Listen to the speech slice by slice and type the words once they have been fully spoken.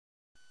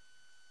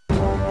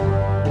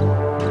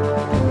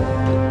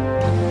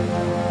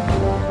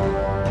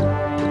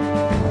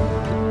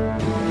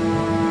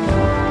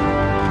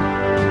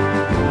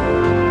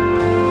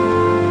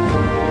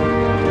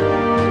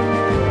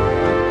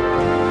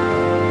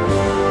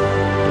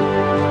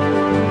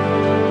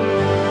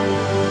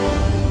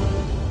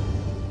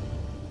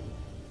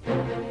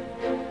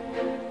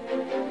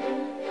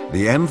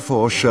The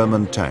M4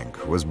 Sherman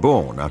tank was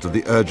born out of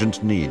the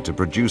urgent need to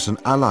produce an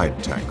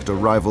Allied tank to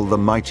rival the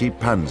mighty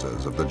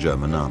panzers of the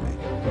German army.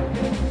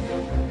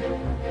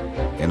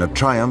 In a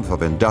triumph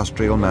of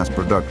industrial mass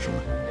production,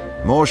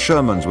 more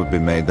Shermans would be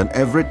made than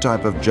every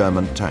type of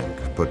German tank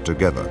put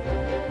together.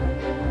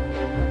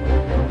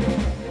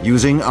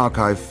 Using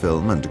archive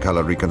film and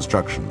color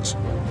reconstructions,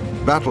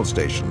 Battle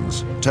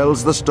Stations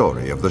tells the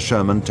story of the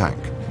Sherman tank.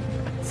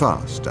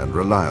 Fast and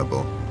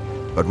reliable,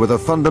 but with a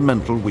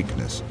fundamental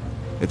weakness.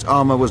 Its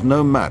armor was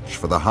no match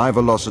for the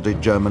high-velocity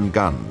German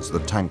guns the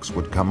tanks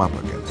would come up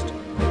against.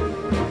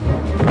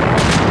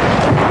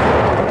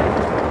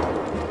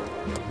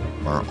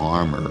 Our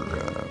armor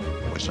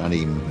was not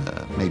even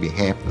maybe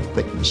half the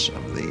thickness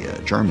of the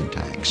German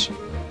tanks.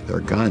 Their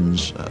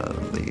guns,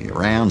 the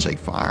rounds they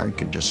fired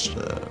could just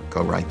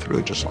go right through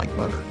it just like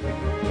butter.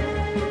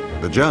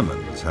 The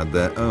Germans had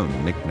their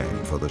own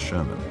nickname for the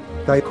Sherman.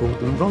 They called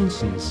them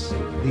Ronsons.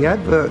 The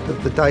advert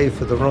of the day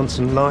for the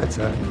Ronson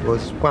lighter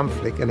was one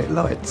flick and it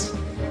lights.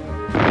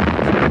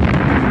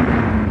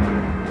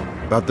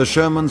 But the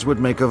Shermans would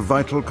make a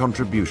vital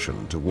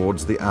contribution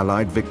towards the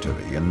Allied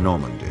victory in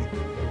Normandy.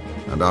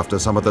 And after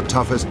some of the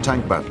toughest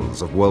tank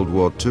battles of World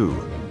War II,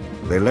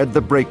 they led the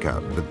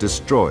breakout that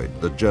destroyed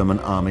the German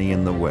army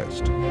in the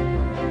West.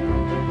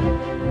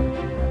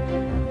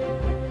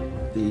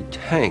 The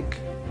tank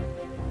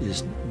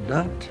is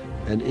not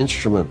an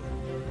instrument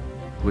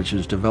which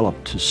is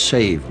developed to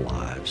save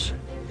lives.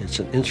 It's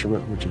an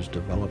instrument which is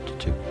developed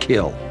to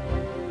kill.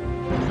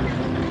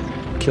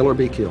 Kill or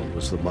be killed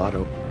was the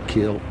motto,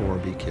 kill or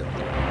be killed.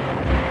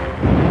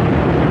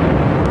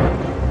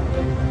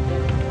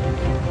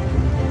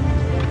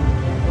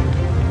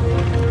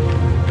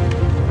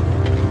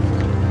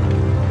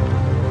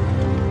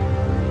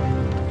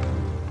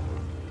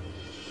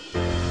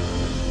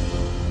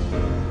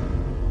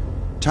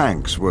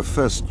 Tanks were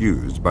first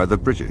used by the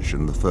British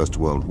in the First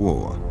World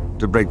War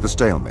to break the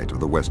stalemate of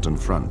the Western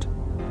Front.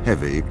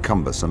 Heavy,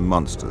 cumbersome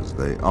monsters,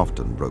 they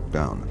often broke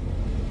down.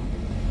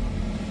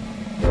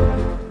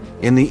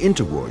 In the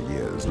interwar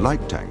years,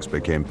 light tanks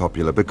became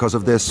popular because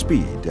of their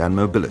speed and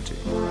mobility.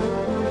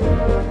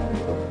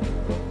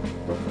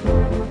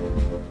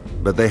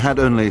 But they had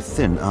only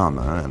thin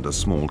armor and a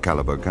small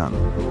caliber gun.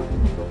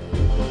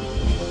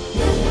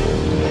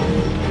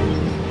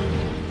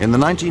 In the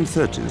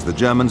 1930s, the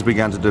Germans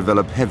began to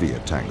develop heavier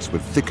tanks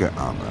with thicker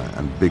armor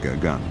and bigger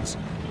guns,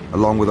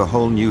 along with a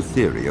whole new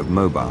theory of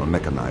mobile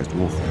mechanized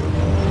warfare.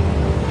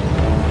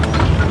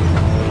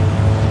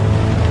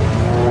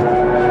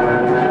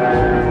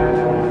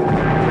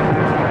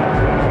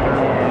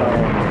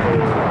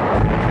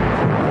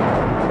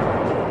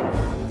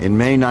 In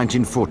May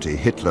 1940,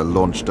 Hitler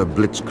launched a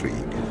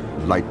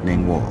blitzkrieg,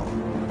 lightning war,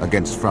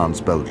 against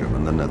France, Belgium,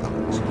 and the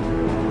Netherlands.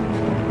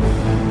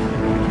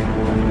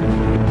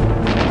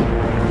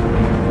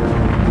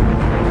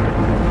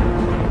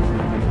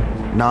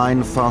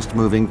 Nine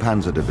fast-moving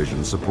panzer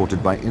divisions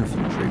supported by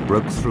infantry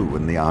broke through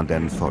in the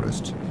Ardennes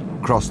forest,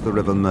 crossed the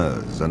River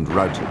Meuse and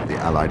routed the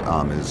Allied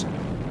armies,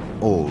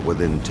 all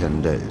within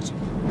 10 days.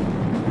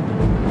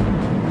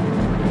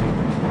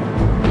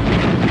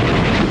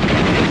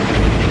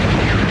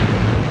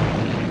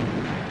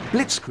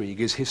 Blitzkrieg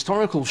is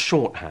historical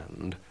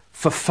shorthand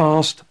for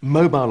fast,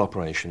 mobile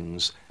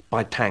operations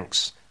by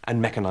tanks and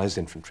mechanized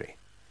infantry.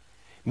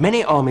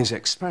 Many armies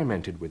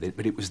experimented with it,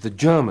 but it was the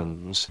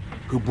Germans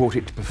who brought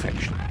it to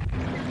perfection.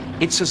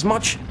 It's as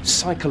much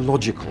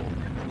psychological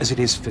as it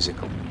is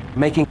physical,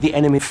 making the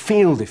enemy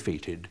feel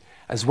defeated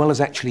as well as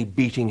actually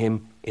beating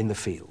him in the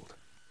field.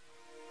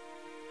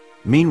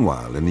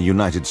 Meanwhile, in the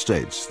United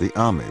States, the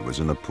army was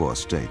in a poor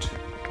state,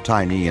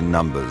 tiny in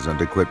numbers and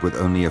equipped with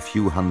only a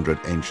few hundred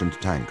ancient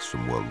tanks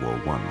from World War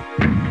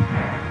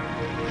I.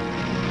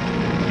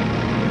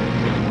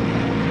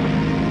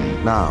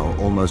 Now,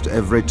 almost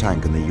every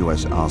tank in the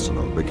US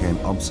arsenal became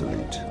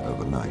obsolete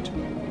overnight.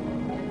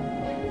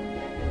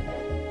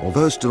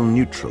 Although still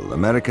neutral,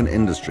 American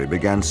industry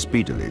began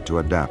speedily to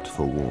adapt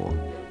for war,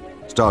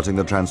 starting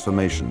the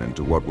transformation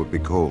into what would be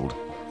called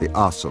the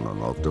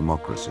arsenal of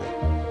democracy.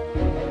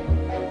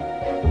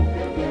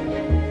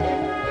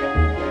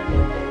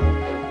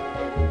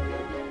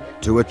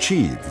 To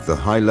achieve the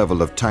high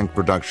level of tank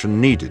production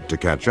needed to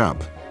catch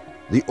up,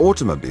 the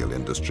automobile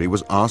industry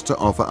was asked to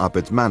offer up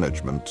its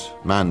management,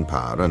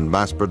 manpower, and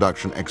mass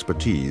production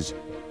expertise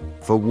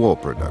for war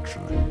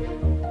production.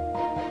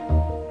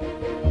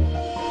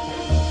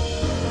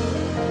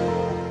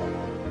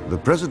 The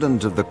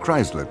president of the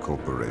Chrysler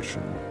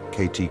Corporation,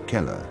 K.T.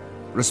 Keller,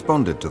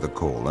 responded to the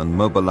call and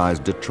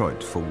mobilized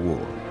Detroit for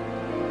war.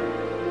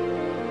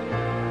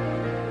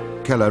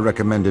 Keller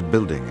recommended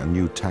building a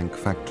new tank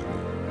factory.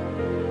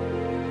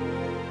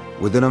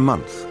 Within a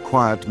month,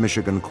 quiet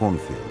Michigan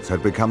cornfields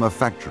had become a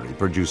factory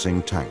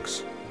producing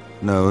tanks,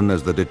 known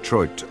as the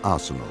Detroit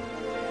Arsenal.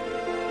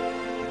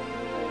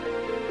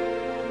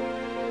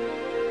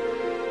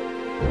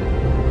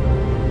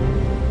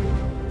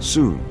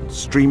 Soon,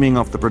 streaming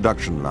off the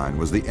production line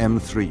was the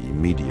M3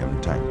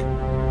 medium tank.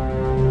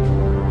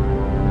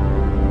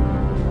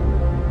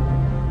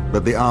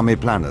 But the army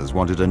planners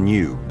wanted a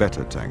new,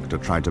 better tank to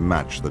try to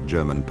match the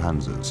German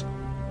panzers.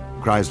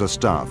 Chrysler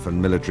staff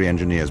and military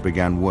engineers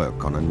began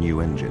work on a new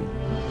engine.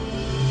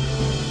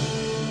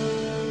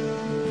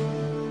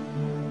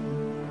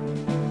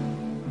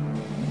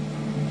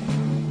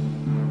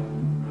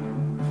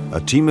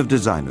 A team of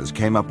designers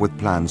came up with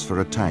plans for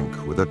a tank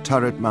with a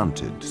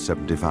turret-mounted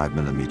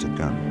 75mm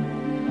gun.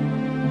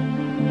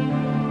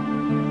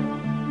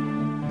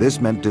 This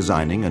meant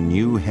designing a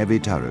new heavy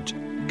turret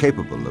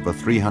capable of a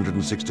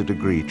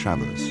 360-degree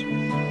traverse.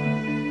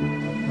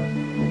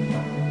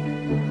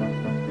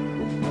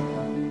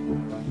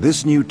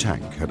 This new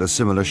tank had a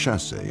similar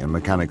chassis and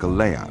mechanical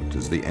layout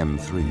as the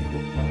M3.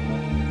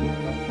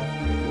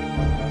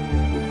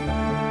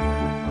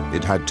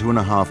 It had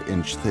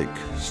 2.5-inch thick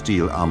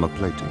steel armor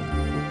plating.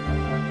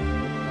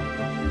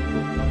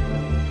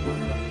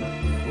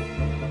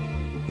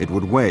 It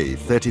would weigh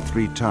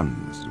 33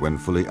 tons when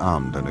fully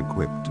armed and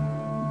equipped.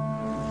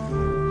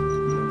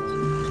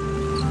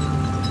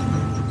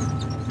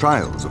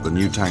 Trials of the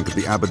new tank at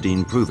the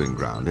Aberdeen Proving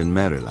Ground in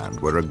Maryland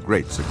were a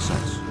great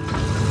success.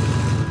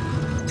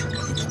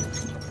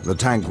 The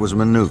tank was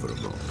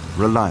maneuverable,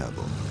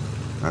 reliable,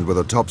 and with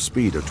a top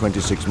speed of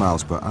 26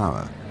 miles per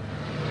hour,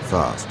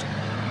 fast.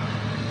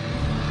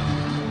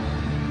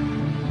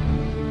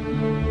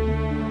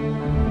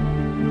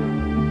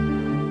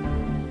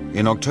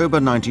 In October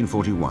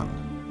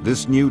 1941,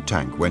 this new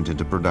tank went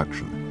into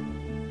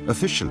production.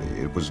 Officially,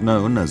 it was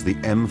known as the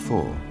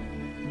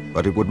M4,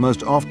 but it would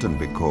most often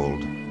be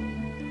called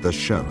the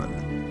Sherman.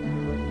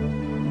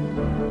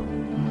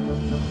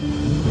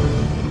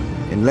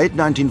 In late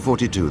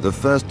 1942, the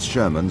first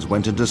Shermans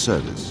went into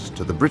service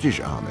to the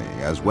British Army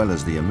as well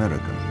as the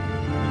American.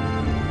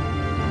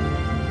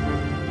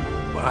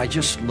 Well, I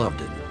just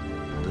loved it.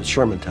 The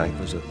Sherman tank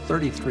was a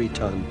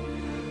 33-ton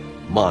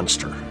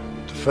monster.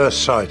 The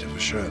first sight of a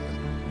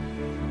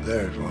Sherman,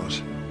 there it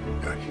was,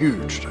 a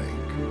huge tank.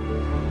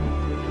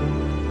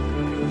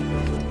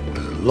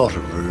 There's a lot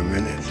of room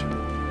in it.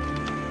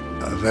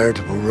 A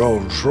veritable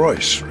Rolls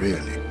Royce,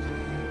 really,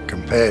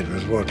 compared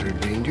with what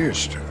we've been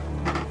used to.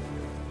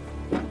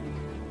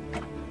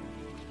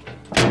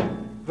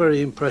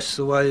 Very impressed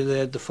the way they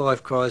had the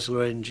 5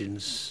 Chrysler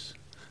engines,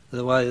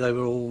 the way they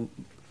were all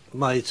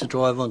made to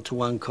drive onto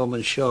one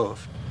common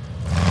shaft.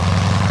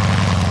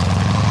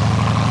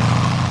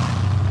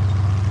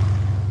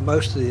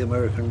 Most of the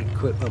American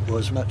equipment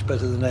was much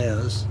better than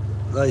ours.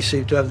 They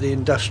seemed to have the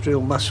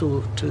industrial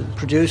muscle to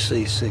produce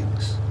these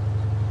things.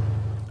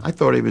 I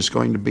thought he was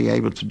going to be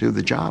able to do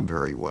the job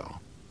very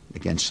well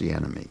against the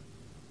enemy.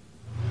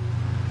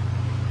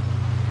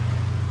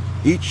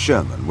 Each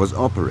Sherman was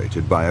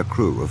operated by a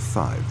crew of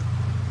 5.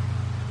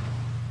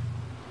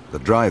 The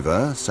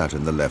driver sat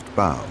in the left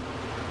bow.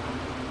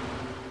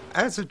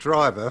 As a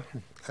driver,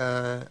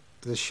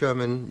 the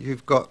Sherman,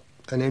 you've got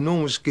an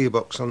enormous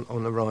gearbox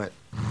on the right.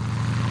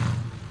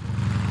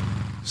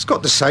 It's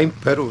got the same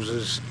pedals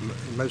as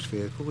most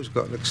vehicles. It's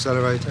got an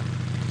accelerator,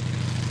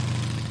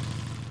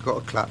 got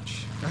a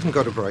clutch, hasn't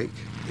got a brake.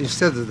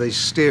 Instead of the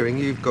steering,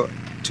 you've got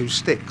 2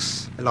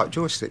 sticks, like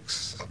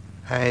joysticks.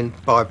 And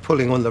by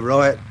pulling on the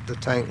right, the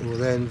tank will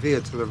then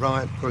veer to the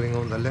right. Pulling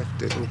on the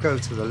left, it will go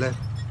to the left.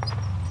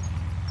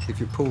 If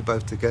you pull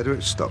both together,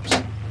 it stops.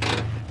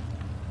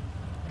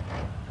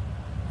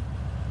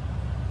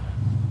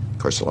 Of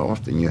course,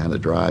 often you had to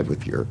drive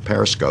with your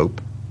periscope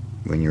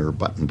when you were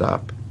buttoned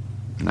up.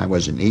 And that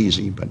wasn't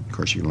easy, but of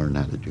course you learn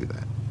how to do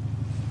that.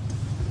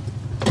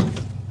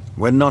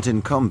 When not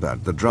in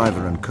combat, the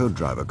driver and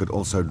co-driver could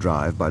also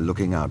drive by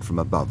looking out from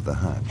above the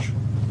hatch.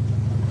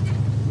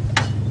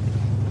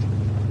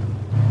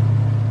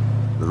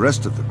 The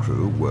rest of the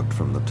crew worked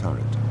from the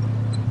turret.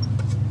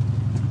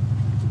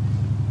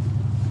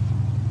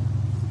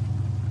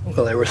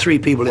 Well, there were 3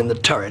 people in the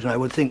turret, and I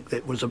would think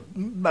it was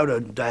about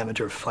a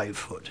diameter of 5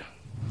 foot.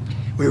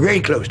 We were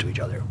very close to each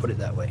other, put it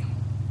that way.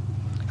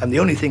 And the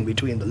only thing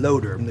between the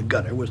loader and the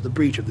gunner was the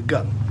breech of the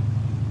gun.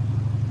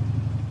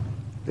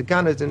 The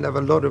gunner didn't have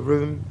a lot of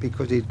room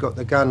because he'd got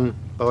the gun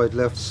by his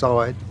left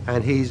side,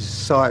 and his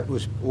sight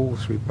was all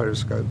through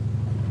periscope.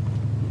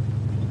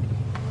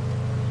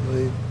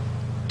 The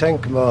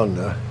tank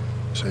commander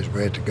says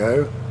where to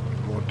go,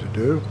 what to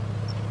do.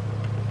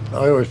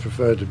 I always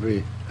prefer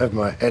to have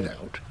my head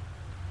out.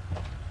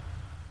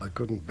 I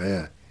couldn't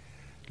bear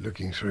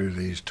looking through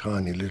these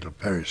tiny little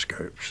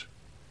periscopes.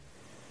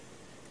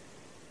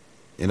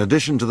 In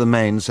addition to the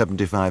main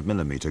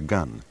 75mm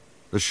gun,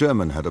 the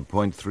Sherman had a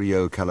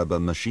 .30 caliber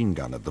machine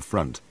gun at the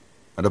front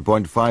and a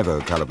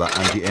 .50 caliber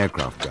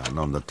anti-aircraft gun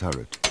on the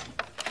turret.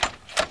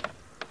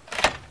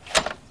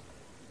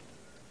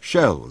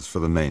 Shells for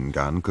the main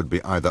gun could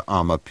be either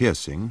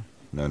armor-piercing,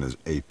 known as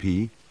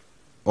AP,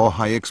 or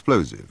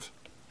high-explosive,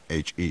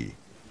 HE.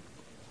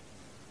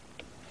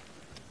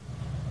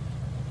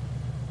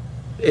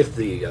 If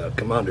the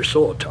commander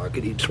saw a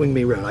target, he'd swing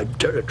me around. I'd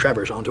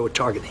traverse onto a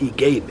target he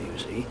gave me, you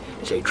see.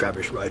 He'd say,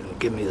 traverse right and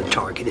give me the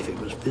target if it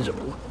was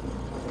visible.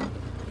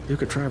 You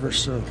could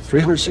traverse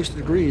 360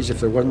 degrees if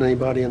there wasn't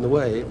anybody in the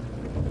way.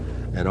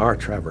 And our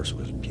traverse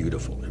was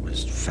beautiful. It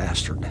was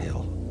faster than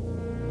hell.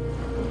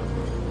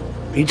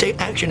 You'd say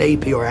action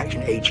AP or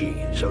action HE,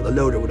 so the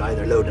loader would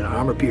either load an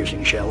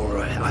armor-piercing shell or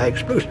a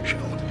high-explosive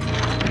shell.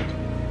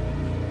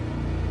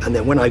 And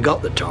then when I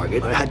got the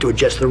target, I had to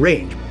adjust the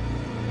range.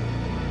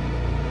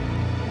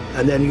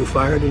 And then you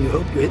fired and you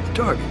hoped you hit the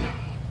target.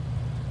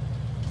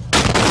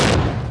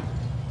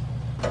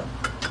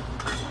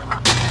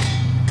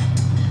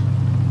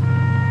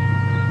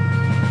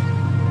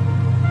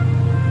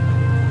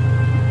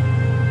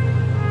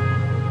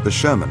 The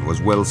Sherman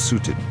was well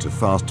suited to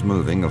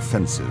fast-moving,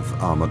 offensive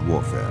armored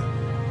warfare,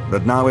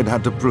 but now it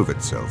had to prove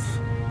itself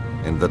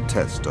in the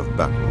test of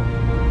battle.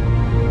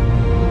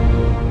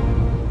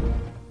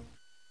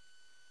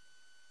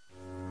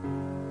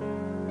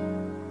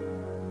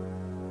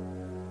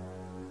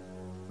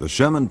 The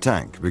Sherman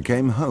tank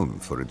became home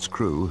for its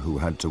crew, who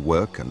had to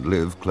work and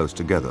live close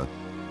together,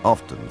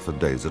 often for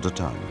days at a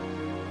time.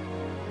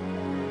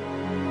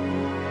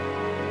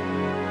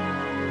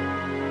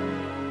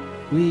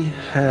 We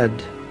had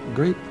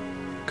great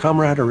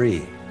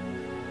camaraderie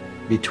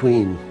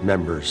between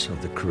members of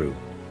the crew.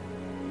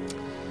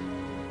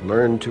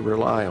 Learned to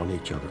rely on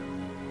each other.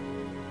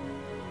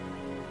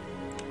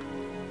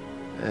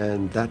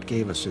 And that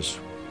gave us this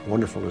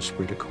wonderful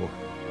esprit de corps.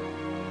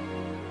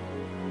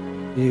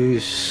 You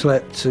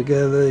slept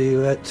together,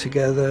 you ate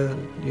together,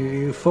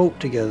 you fought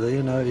together,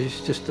 you know,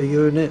 it's just a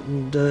unit,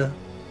 and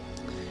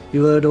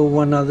you heard all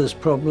one another's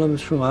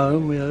problems from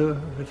home, you know.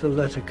 If a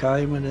letter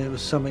came and there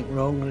was something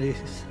wrong,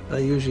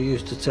 they usually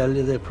used to tell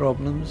you their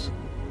problems.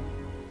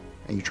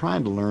 And you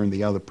tried to learn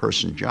the other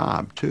person's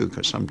job too,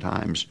 because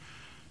sometimes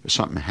if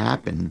something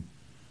happened,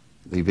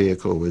 the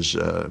vehicle was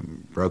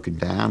broken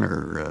down,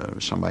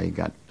 or somebody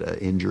got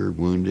injured,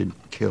 wounded,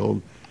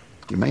 killed,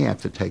 you may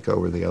have to take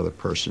over the other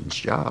person's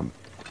job.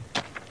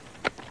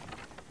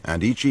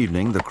 And each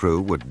evening the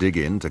crew would dig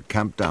in to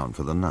camp down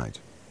for the night.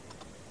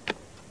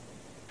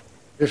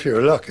 If you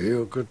were lucky,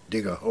 you could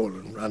dig a hole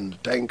and run the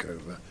tank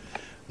over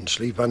and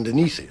sleep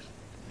underneath it.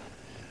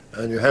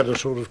 And you had a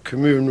sort of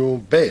communal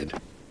bed.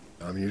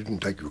 I mean, you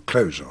didn't take your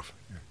clothes off,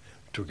 you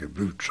took your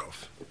boots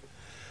off.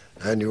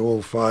 And you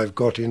all five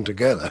got in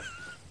together.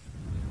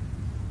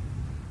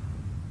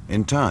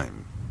 In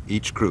time,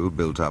 each crew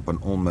built up an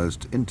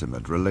almost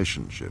intimate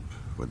relationship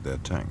with their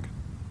tank.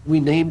 We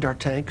named our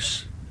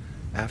tanks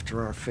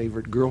after our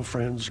favorite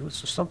girlfriends. It was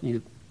something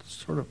you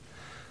sort of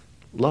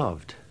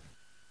loved.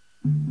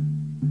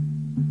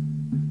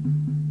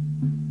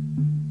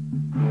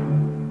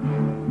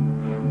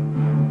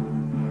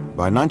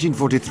 By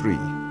 1943,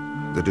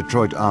 the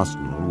Detroit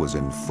Arsenal was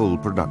in full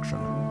production.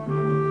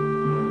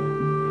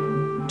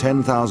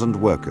 10,000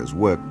 workers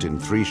worked in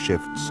 3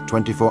 shifts,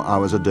 24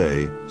 hours a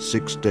day,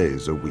 6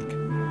 days a week.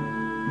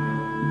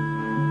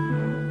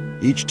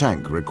 Each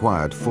tank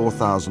required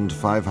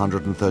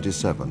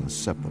 4,537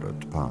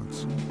 separate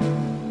parts.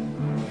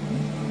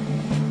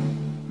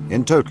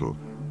 In total,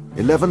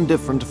 11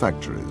 different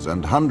factories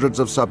and hundreds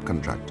of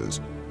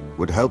subcontractors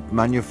would help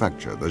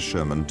manufacture the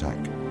Sherman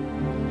tank.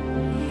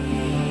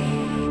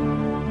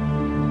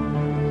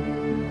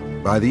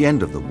 By the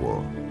end of the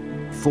war,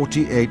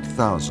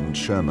 48,000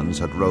 Shermans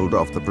had rolled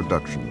off the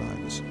production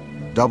lines,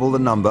 double the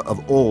number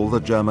of all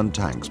the German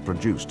tanks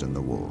produced in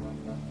the war.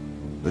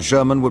 The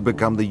Sherman would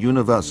become the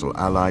universal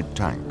Allied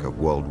tank of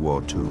World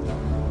War II.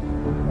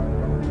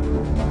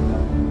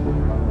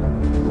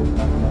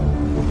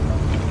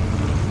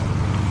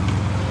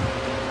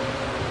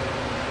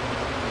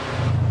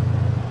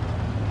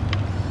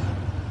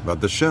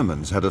 But the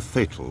Shermans had a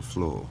fatal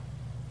flaw.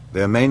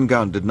 Their main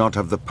gun did not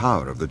have the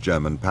power of the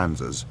German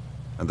panzers,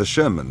 and the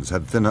Shermans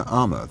had thinner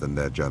armor than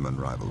their German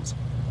rivals.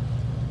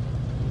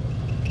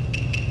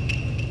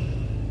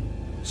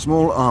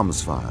 Small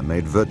arms fire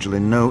made virtually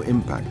no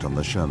impact on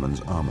the Sherman's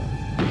armor.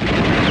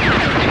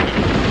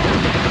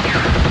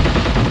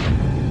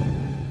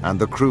 And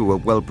the crew were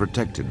well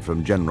protected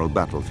from general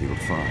battlefield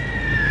fire.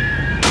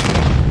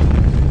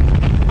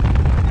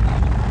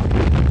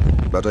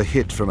 But a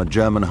hit from a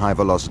German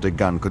high-velocity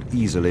gun could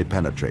easily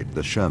penetrate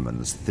the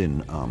Sherman's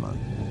thin armor.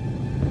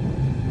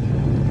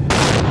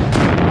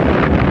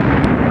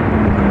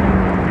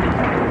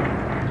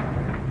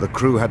 The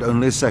crew had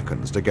only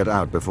seconds to get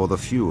out before the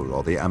fuel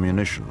or the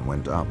ammunition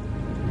went up.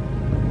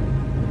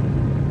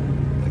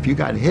 If you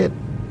got hit,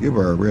 you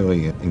were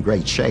really in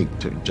great shape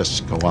to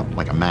just go up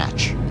like a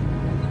match.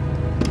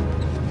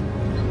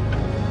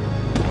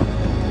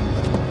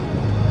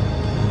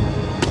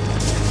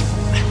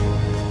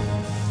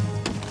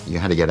 You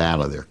had to get out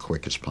of there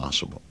quick as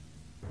possible.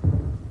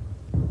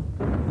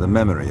 The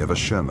memory of a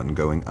Sherman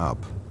going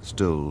up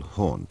still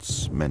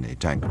haunts many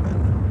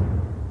tankmen.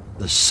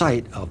 The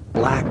sight of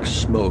black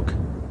smoke,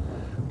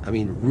 I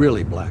mean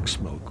really black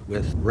smoke,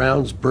 with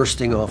rounds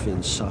bursting off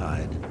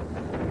inside,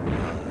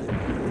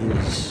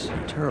 is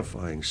a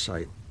terrifying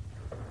sight.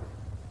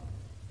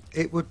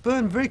 It would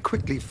burn very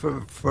quickly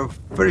for a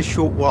very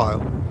short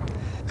while.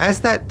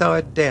 As that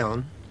died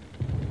down,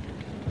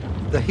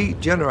 the heat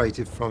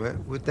generated from it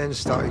would then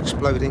start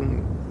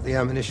exploding the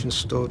ammunition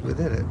stored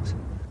within it.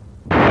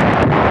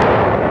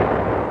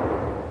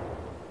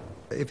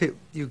 If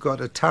you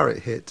got a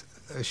turret hit,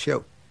 a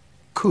shell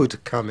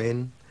could come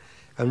in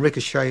and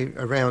ricochet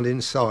around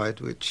inside,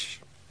 which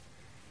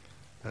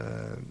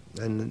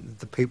and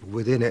the people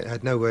within it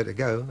had nowhere to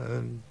go,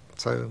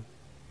 so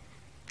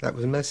that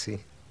was messy.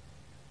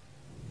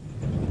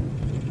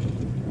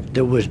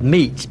 There was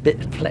meat,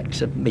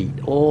 flecks of meat,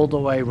 all the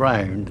way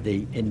round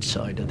the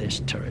inside of this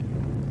turret.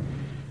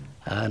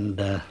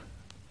 And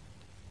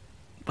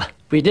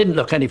we didn't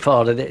look any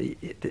farther.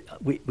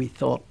 We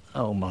thought,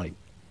 oh my,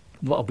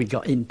 what have we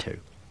got into?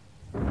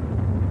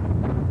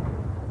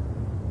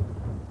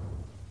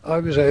 I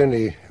was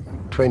only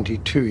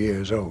 22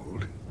 years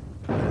old,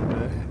 and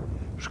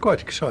it was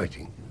quite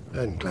exciting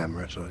and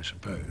glamorous, I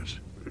suppose.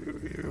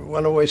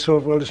 One always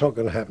thought, well, it's not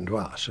going to happen to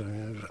us. I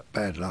mean, it was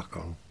bad luck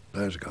on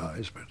those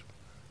guys, but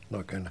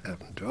not going to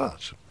happen to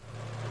us.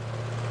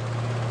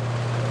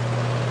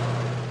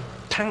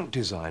 Tank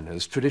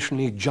designers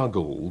traditionally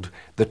juggled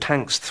the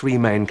tank's three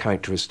main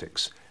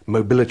characteristics: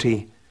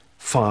 mobility,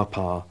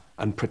 firepower,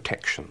 and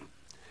protection.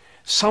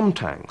 Some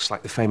tanks,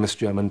 like the famous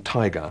German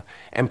Tiger,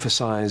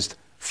 emphasized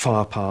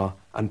firepower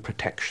and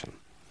protection.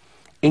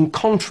 In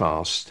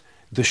contrast,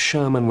 the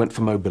Sherman went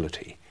for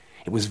mobility.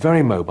 It was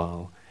very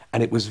mobile,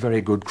 and it was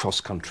very good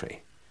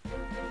cross-country.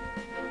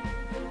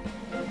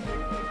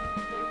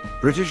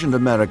 British and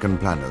American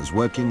planners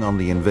working on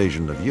the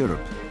invasion of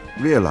Europe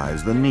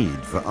realized the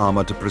need for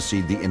armor to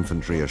precede the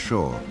infantry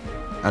ashore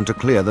and to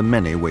clear the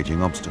many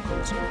waiting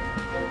obstacles.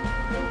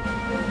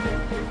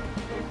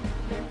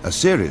 A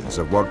series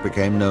of what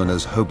became known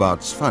as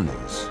Hobart's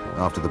funnies,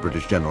 after the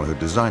British general who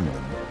designed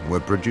them, were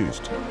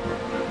produced.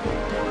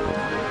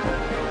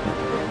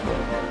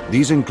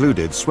 These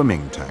included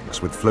swimming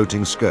tanks with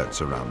floating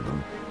skirts around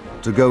them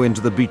to go into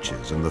the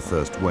beaches in the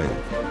first wave.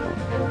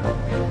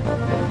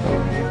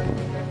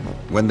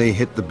 When they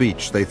hit the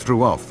beach, they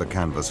threw off the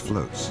canvas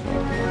floats.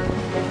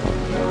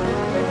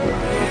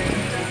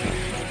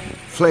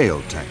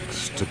 Flail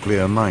tanks to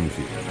clear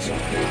minefields.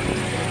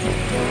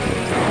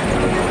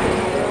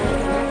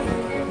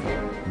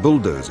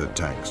 Bulldozer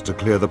tanks to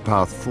clear the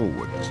path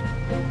forwards.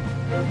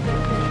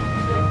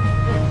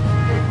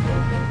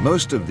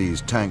 Most of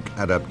these tank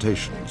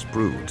adaptations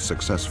proved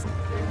successful.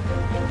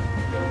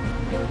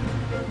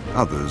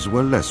 Others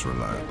were less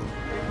reliable.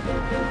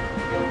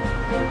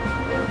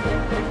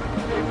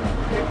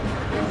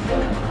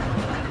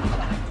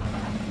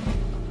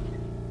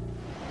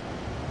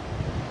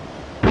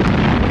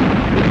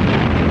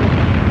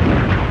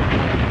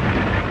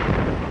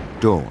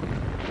 Dawn,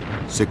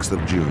 6th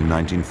of June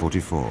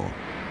 1944.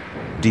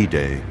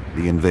 D-Day,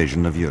 the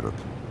invasion of Europe.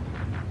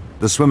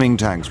 The swimming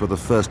tanks were the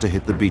first to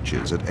hit the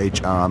beaches at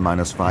H-hour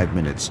minus 5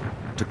 minutes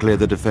to clear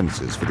the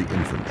defenses for the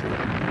infantry.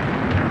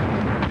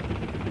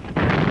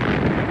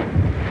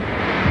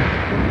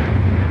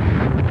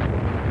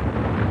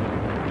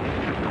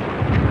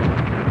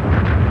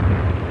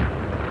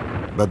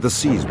 But the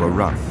seas were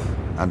rough,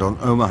 and on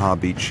Omaha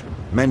Beach,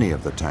 many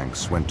of the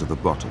tanks went to the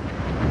bottom.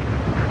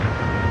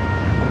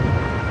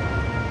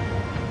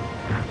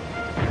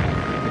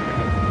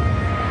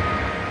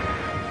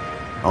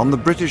 On the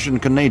British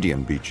and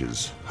Canadian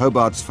beaches,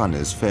 Hobart's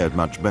funnies fared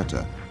much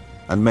better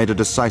and made a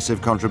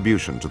decisive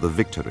contribution to the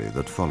victory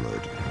that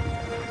followed.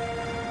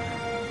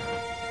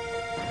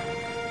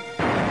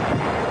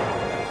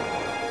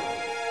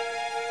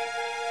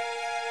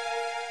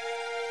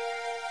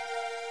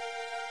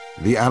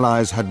 The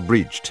Allies had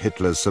breached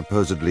Hitler's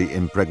supposedly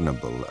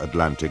impregnable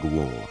Atlantic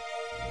Wall.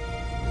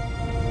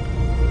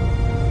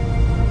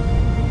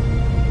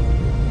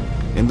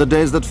 In the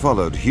days that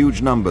followed,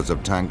 huge numbers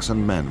of tanks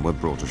and men were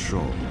brought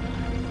ashore.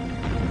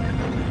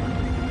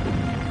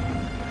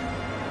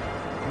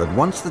 But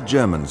once the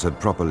Germans had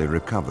properly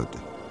recovered,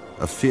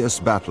 a fierce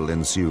battle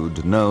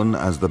ensued known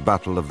as the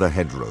Battle of the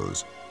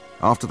Hedgerows,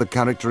 after the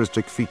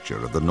characteristic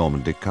feature of the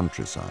Normandy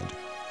countryside.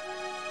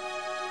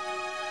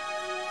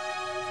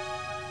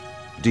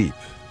 Deep,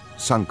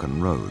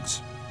 sunken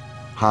roads,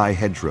 high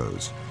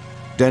hedgerows,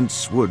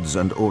 dense woods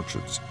and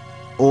orchards,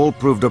 all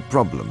proved a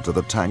problem to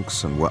the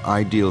tanks and were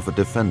ideal for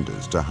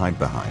defenders to hide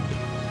behind.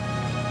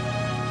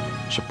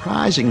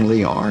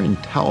 Surprisingly, our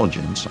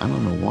intelligence, I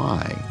don't know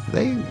why,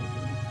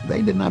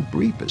 they did not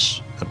brief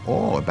us at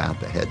all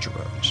about the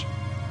hedgerows.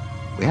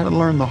 We had to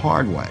learn the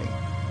hard way.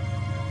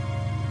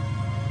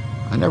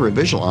 I never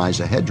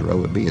visualized a hedgerow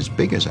would be as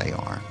big as they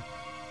are.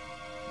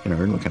 You know,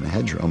 you're looking at a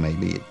hedgerow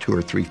maybe at 2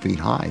 or 3 feet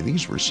high.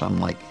 These were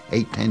some like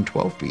 8, 10,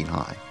 12 feet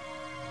high.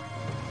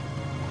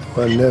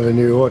 One never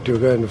knew what you were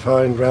going to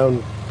find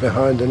round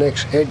behind the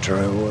next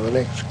hedgerow or the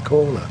next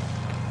corner.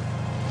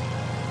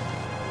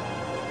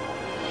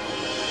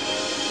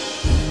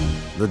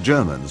 The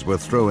Germans were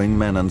throwing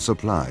men and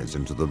supplies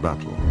into the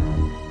battle.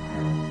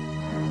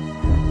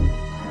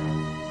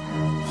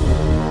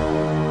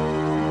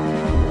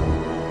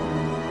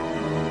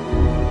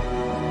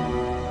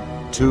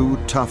 Two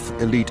tough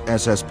elite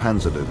SS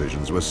Panzer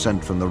divisions were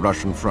sent from the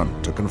Russian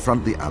front to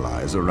confront the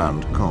Allies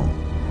around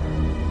Caen.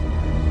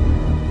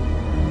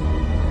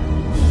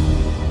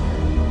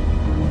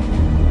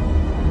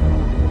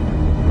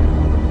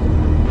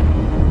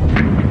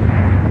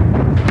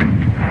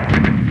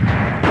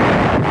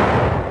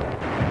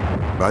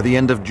 By the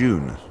end of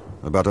June,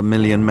 about 1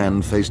 million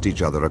men faced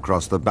each other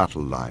across the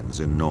battle lines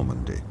in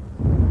Normandy.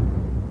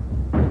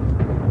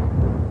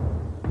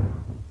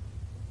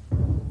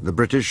 The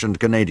British and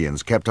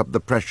Canadians kept up the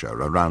pressure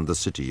around the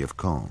city of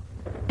Caen.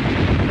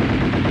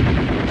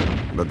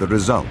 But the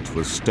result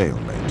was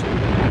stalemate.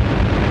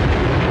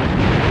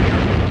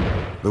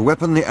 The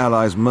weapon the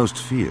Allies most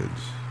feared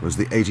was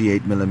the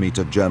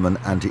 88mm German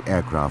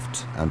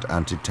anti-aircraft and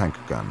anti-tank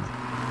gun.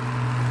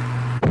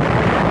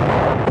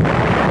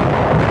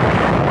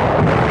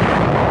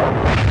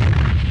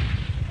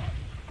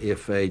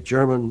 If a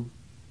German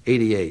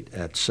 88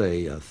 at,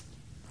 say,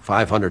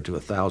 500 to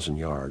 1,000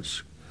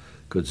 yards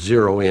could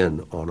zero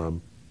in on a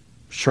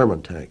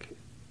Sherman tank,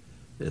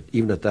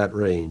 even at that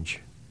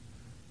range,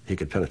 he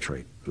could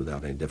penetrate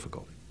without any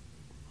difficulty.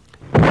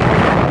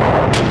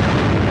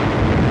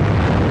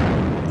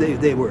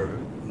 They were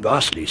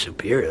vastly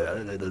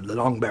superior. The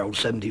long-barreled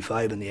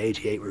 75 and the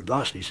 88 were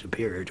vastly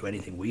superior to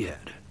anything we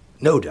had.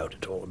 No doubt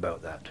at all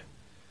about that.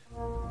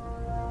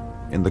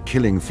 In the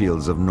killing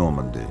fields of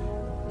Normandy,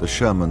 the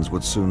Shermans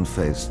would soon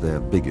face their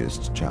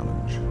biggest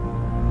challenge.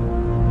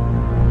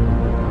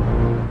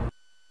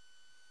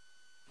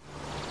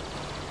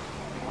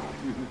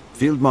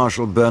 Field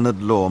Marshal Bernard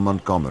Law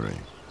Montgomery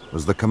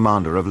was the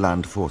commander of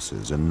land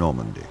forces in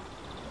Normandy.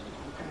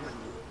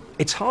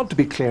 It's hard to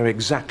be clear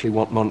exactly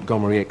what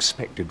Montgomery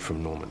expected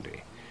from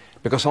Normandy,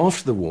 because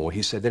after the war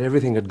he said that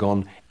everything had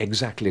gone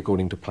exactly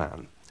according to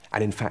plan,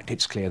 and in fact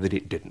it's clear that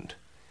it didn't.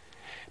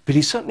 But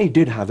he certainly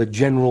did have a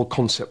general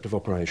concept of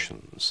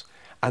operations,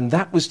 and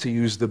that was to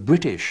use the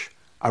British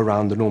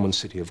around the Norman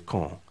city of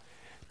Caen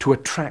to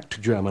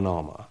attract German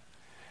armour.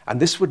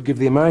 And this would give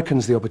the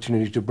Americans the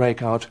opportunity to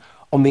break out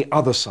on the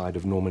other side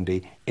of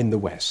Normandy in the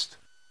west.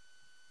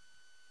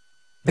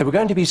 There were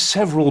going to be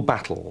several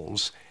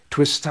battles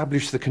to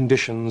establish the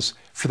conditions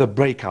for the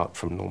breakout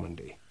from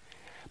Normandy.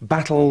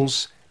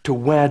 Battles to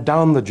wear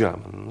down the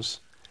Germans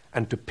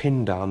and to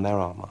pin down their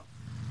armour.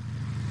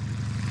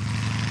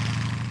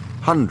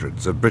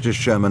 Hundreds of British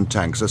Sherman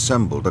tanks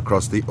assembled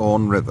across the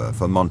Orne River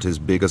for Monty's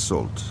big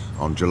assault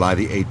on July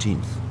the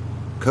 18th,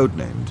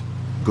 codenamed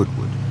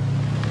Goodwood.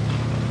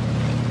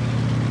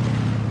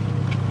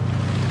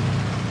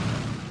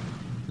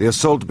 The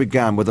assault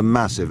began with a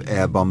massive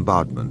air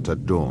bombardment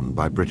at dawn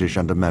by British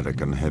and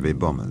American heavy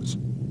bombers.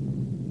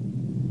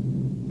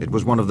 It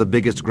was one of the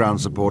biggest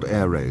ground support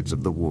air raids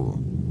of the war.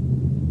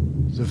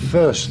 The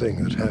first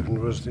thing that happened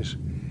was this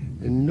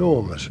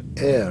enormous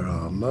air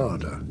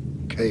armada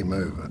came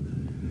over.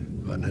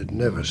 One had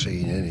never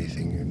seen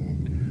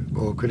anything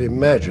or could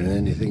imagine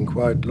anything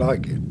quite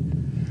like it.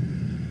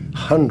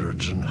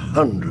 Hundreds and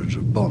hundreds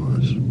of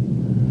bombers,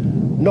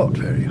 not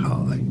very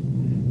high.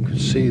 You could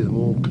see them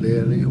all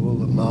clearly, all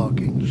the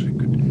markings. You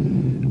could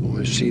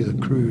almost see the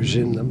crews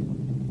in them.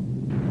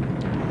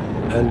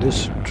 And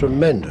this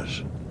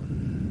tremendous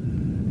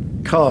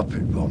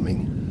carpet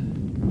bombing,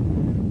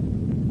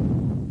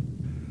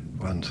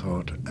 one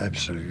thought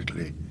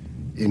absolutely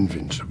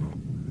invincible.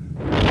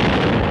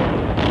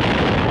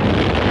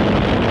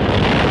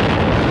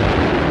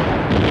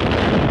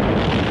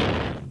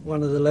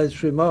 One of the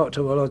lads remarked,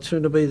 well, I'd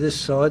sooner be this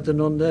side than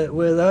on there,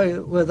 where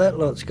that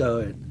lot's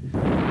going.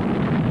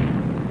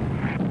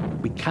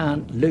 We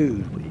can't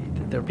lose.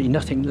 There'll be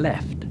nothing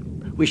left.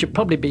 We should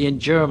probably be in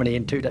Germany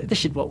in 2 days.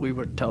 This is what we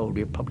were told.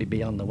 We'll probably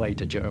be on the way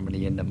to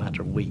Germany in a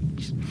matter of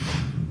weeks.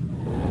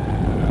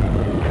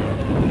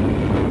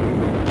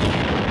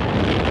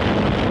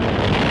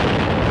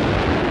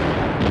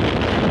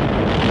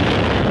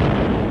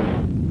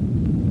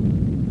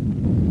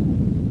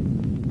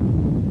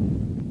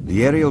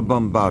 The aerial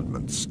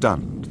bombardment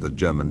stunned the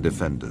German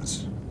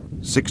defenders.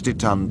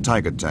 60-ton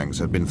Tiger tanks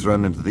had been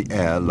thrown into the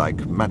air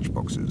like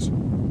matchboxes.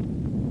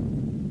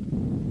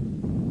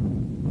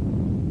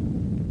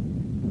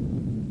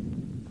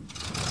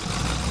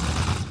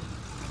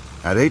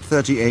 At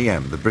 8:30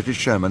 a.m., the British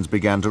Shermans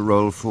began to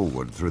roll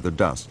forward through the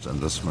dust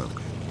and the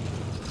smoke.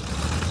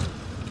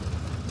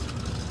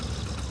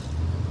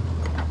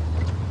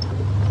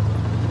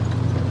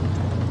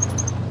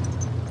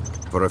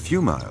 For a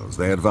few miles,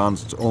 they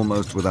advanced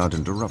almost without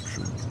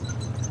interruption.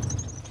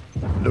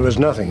 There was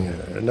nothing,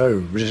 no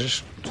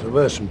resistance. There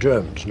were some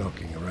Germans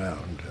knocking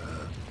around,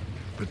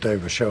 but they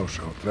were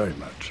shell-shocked, very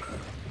much so.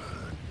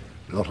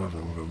 A lot of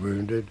them were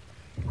wounded.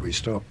 We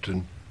stopped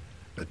and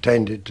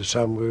attended to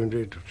some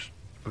wounded,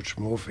 put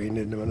some morphine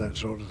in them and that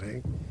sort of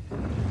thing,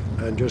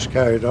 and just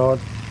carried on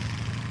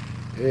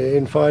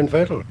in fine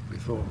fettle. We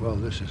thought, well,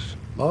 this is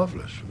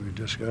marvellous. We're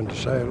just going to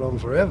sail on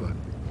forever.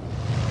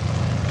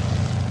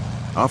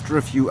 After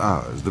a few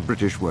hours, the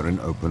British were in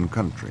open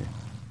country.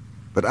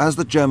 But as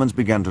the Germans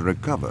began to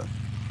recover,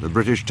 the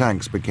British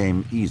tanks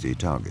became easy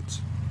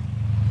targets.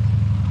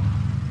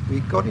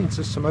 We got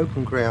into some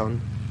open ground,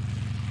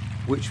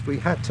 which we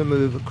had to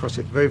move across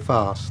it very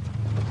fast.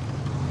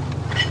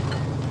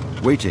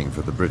 Waiting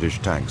for the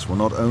British tanks were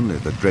not only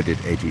the dreaded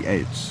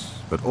 88s,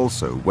 but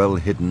also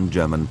well-hidden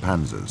German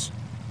panzers,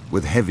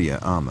 with heavier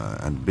armour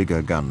and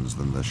bigger guns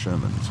than the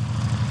Shermans.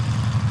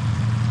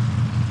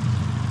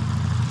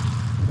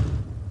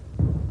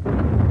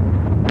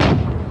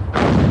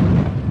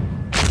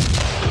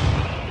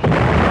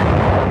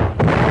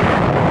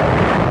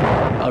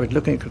 was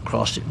looking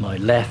across at my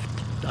left.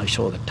 I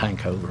saw the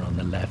tank over on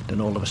the left,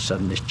 and all of a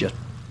sudden this just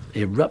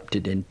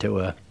erupted into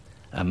a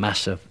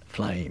mass of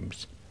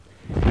flames.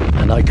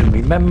 And I can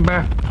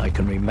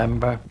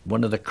remember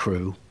one of the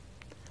crew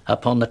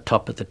up on the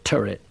top of the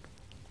turret,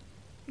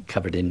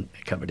 covered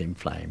in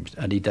flames,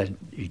 and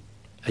he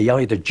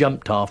either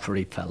jumped off or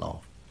he fell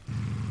off.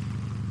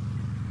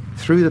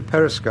 Through the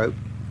periscope,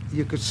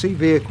 you could see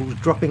vehicles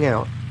dropping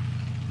out.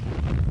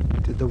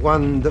 The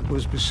one that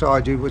was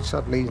beside you would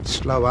suddenly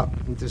slow up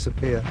and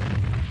disappear.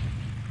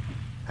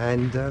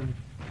 And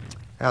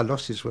our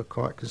losses were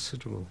quite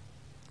considerable.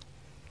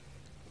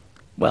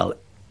 Well,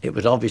 it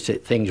was obvious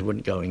that things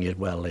weren't going as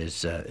well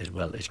as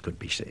could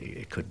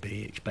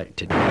be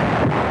expected.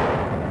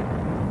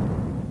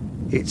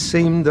 It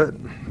seemed that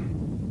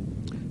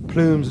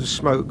plumes of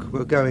smoke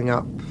were going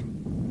up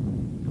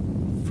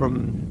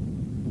from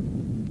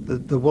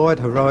the wide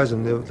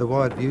horizon, the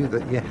wide view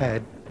that you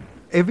had.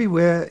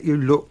 Everywhere you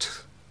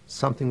looked,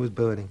 something was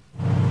burning.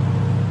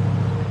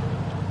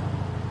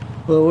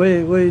 Well,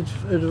 we'd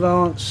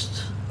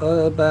advanced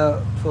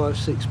about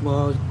 5-6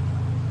 miles,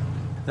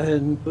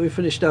 and we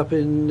finished up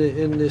in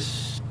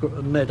this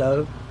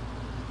meadow.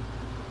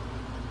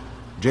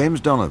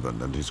 James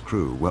Donovan and his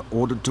crew were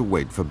ordered to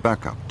wait for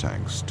backup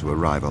tanks to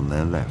arrive on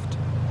their left.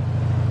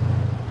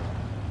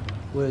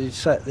 We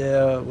sat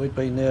there, we'd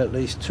been there at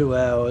least 2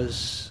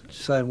 hours,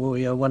 saying, well,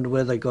 I wonder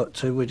where they got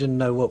to. We didn't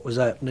know what was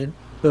happening,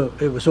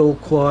 but it was all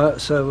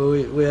quiet, so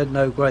we had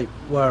no great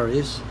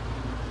worries.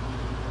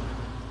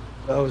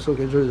 I was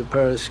looking through the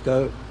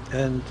periscope,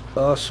 and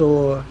I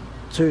saw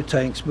 2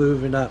 tanks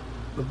moving up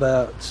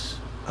about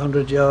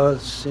 100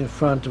 yards in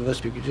front of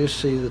us. You could just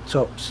see the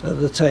tops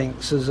of the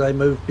tanks as they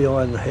moved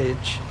behind the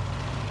hedge.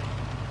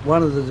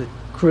 One of the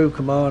crew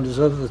commanders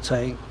of the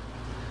tank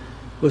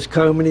was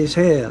combing his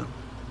hair.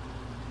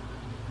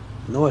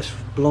 Nice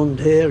blonde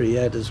hair he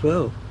had as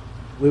well.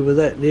 We were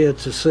that near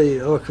to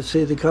see, I could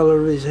see the colour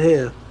of his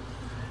hair.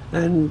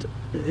 And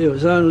it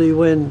was only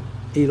when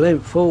he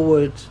leant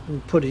forward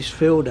and put his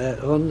field hat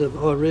on that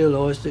I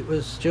realised it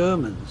was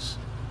Germans.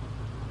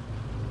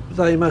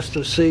 They must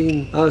have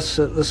seen us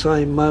at the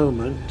same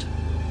moment.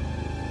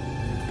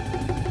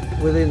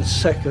 Within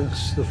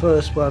seconds, the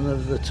first one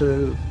of the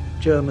 2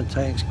 German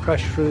tanks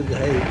crashed through the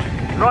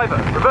hedge. Driver,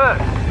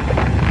 reverse!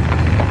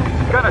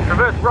 Gunner,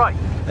 reverse right!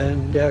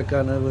 And our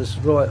gunner was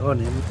right on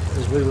him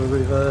as we were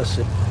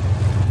reversing.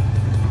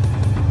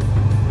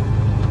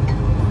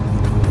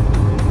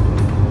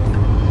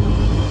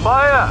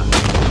 Fire!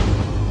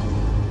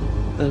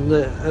 And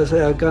as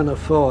our gunner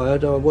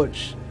fired, I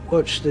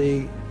watched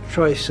the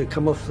tracer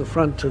come off the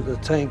front of the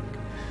tank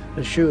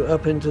and shoot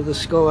up into the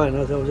sky, and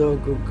I thought, oh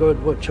good God,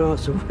 what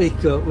chance have we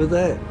got with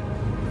that?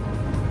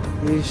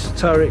 His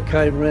turret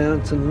came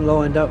round and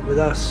lined up with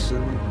us,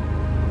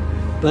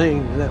 and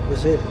bang, that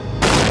was it.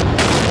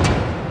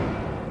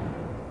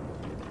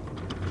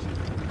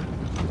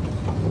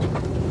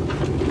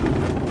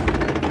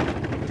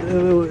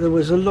 There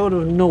was a lot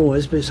of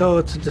noise, but it's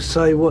hard to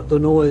say what the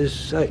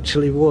noise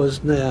actually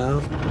was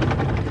now.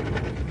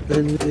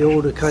 Then the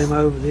order came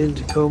over the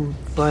intercom,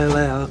 bail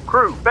out.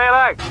 Crew, bail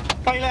out!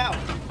 Bail out!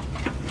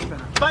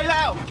 Bail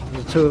out!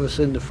 The 2 of us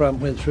in the front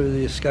went through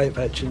the escape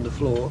hatch in the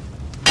floor.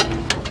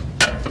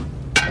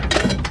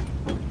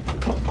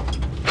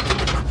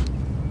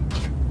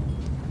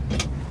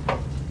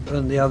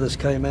 And the others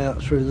came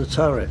out through the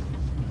turret.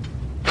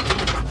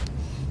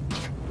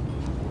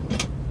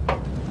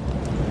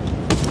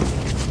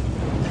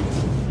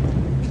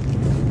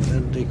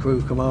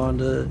 Crew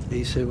commander,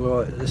 he said,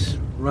 right, let's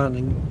run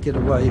and get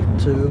away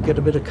to get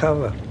a bit of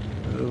cover.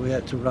 We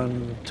had to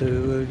run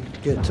to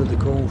get to the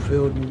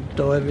cornfield and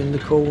dive in the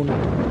corn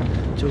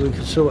till we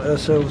could sort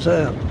ourselves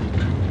out.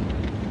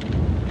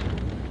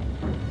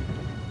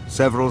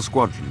 Several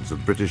squadrons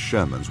of British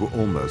Shermans were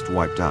almost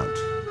wiped out.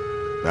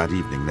 That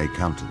evening they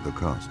counted the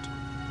cost.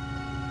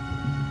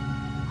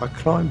 I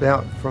climbed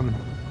out from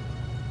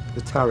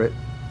the turret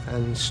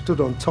and stood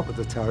on top of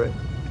the turret,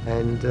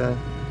 and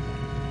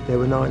there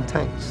were 9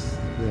 tanks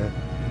there.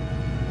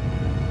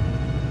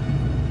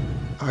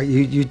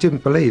 You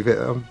didn't believe it.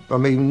 I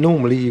mean,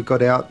 normally you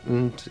got out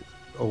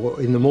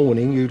or in the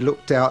morning you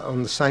looked out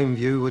on the same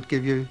view would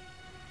give you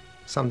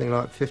something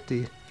like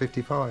 50,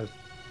 55.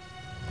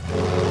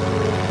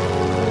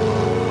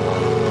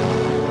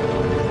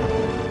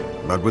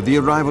 But with the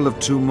arrival of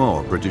 2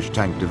 more British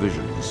tank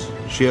divisions,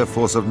 sheer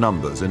force of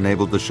numbers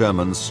enabled the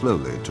Shermans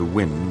slowly to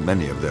win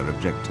many of their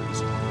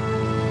objectives.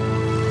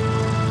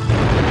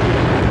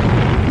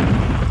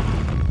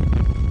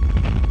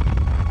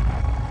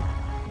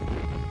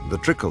 The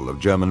trickle of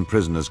German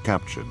prisoners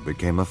captured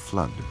became a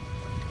flood.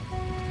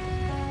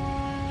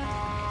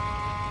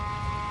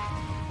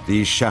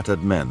 These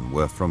shattered men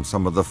were from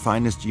some of the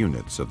finest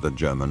units of the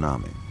German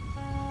army.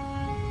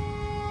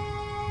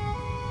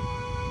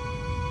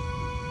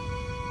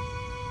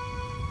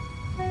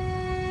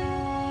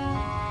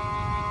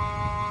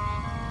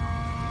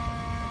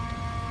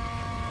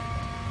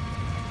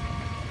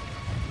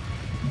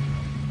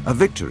 A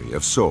victory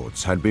of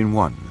sorts had been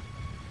won.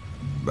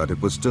 but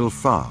it was still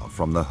far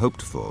from the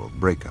hoped-for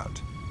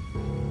breakout.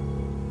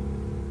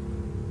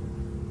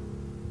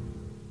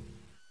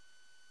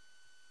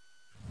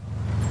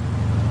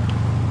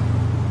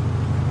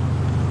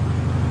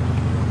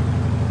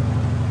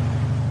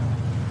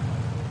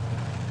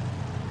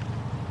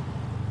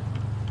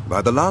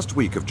 By the last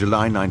week of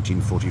July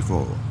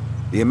 1944,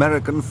 the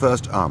American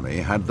First Army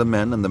had the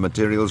men and the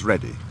materials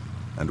ready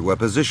and were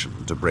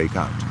positioned to break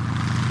out.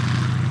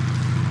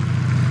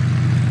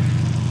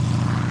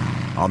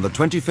 On the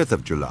 25th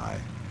of July,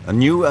 a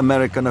new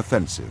American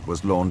offensive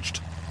was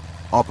launched,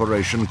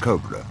 Operation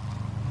Cobra.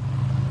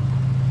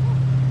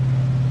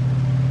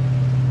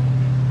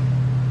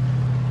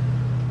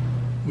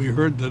 We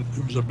heard that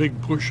there was a big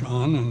push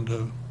on,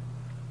 and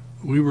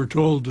we were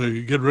told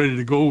to get ready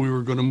to go. We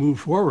were going to move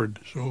forward,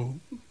 so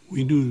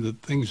we knew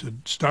that things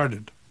had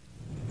started.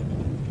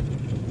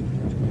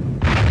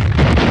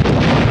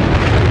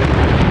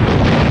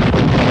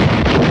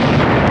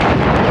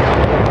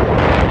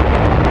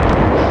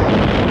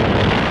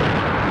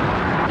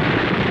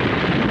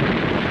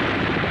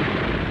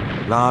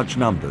 Large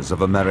numbers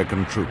of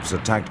American troops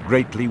attacked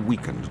greatly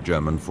weakened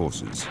German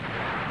forces.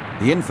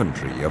 The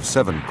infantry of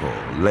 7th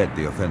Corps led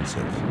the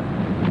offensive.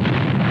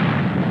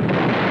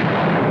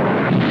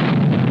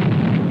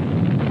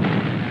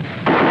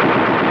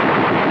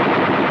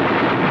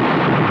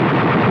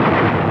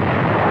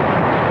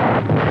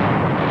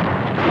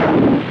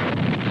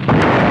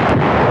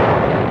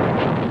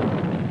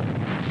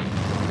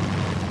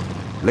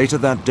 Later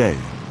that day,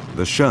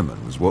 the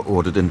Shermans were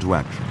ordered into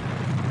action.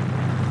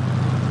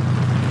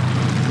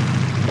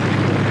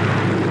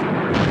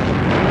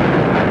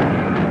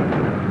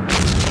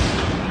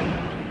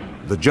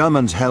 The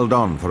Germans held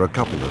on for a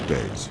couple of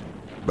days,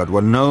 but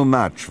were no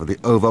match for the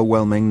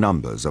overwhelming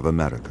numbers of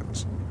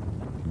Americans.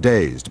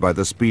 Dazed by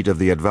the speed of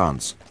the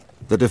advance,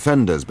 the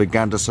defenders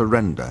began to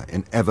surrender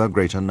in ever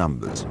greater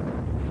numbers.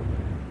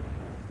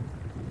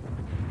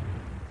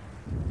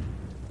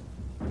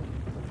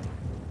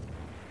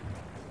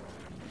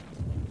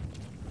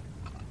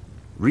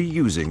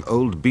 Reusing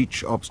old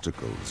beach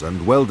obstacles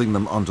and welding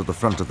them onto the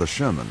front of the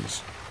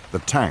Shermans, the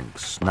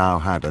tanks now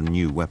had a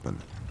new weapon.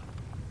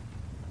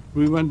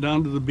 We went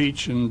down to the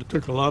beach and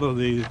took a lot of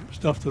the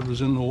stuff that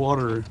was in the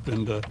water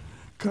and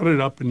cut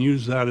it up and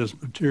used that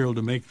as material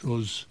to make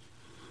those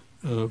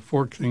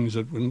fork things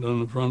that went on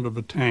the front of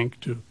a tank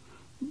to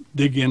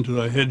dig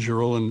into a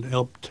hedgerow and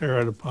help tear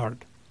it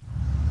apart.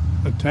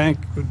 A tank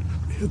would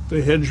hit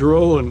the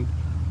hedgerow and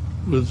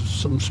with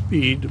some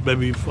speed,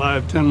 maybe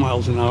 5-10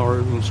 miles an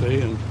hour, we'll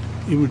say, and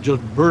he would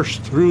just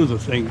burst through the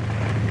thing,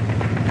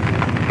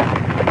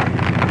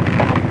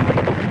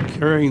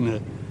 carrying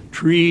the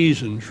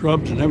trees and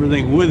shrubs and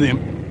everything with him.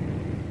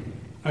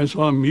 I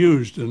saw them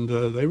used, and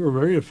they were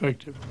very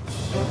effective.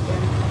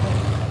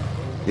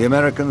 The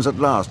Americans at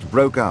last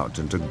broke out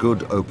into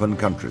good open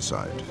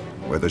countryside,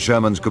 where the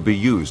Shermans could be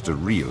used to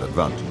real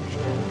advantage.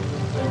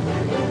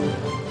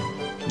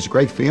 It's a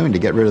great feeling to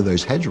get rid of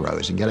those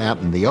hedgerows and get out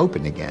in the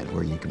open again,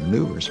 where you can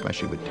maneuver,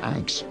 especially with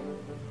tanks,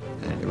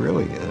 and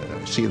really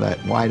see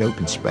that wide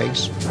open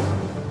space.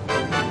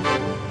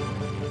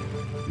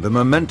 The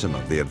momentum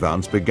of the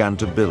advance began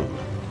to build.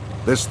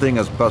 "This thing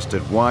has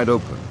busted wide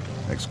open,"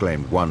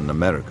 exclaimed one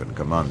American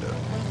commander.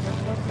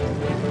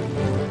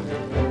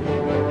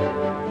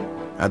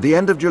 At the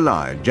end of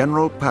July,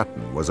 General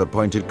Patton was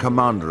appointed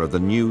commander of the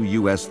new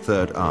U.S.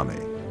 Third Army.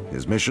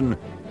 His mission,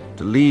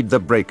 to lead the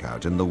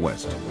breakout in the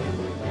West.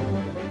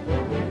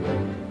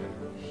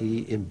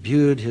 He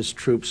imbued his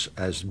troops,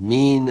 as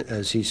mean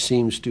as he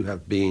seems to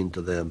have been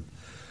to them,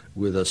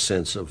 with a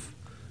sense of,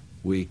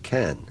 we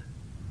can.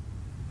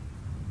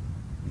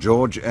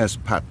 George S.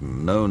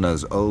 Patton, known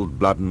as Old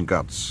Blood and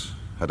Guts,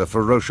 had a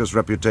ferocious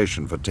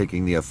reputation for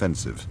taking the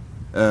offensive,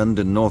 earned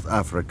in North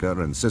Africa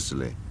and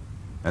Sicily,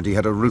 and he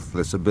had a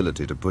ruthless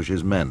ability to push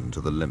his men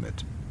to the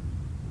limit.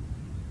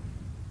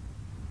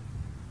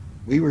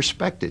 We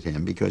respected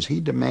him because he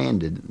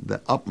demanded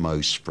the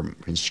utmost from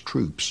his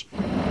troops.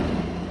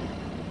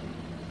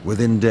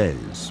 Within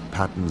days,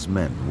 Patton's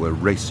men were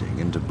racing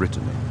into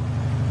Brittany.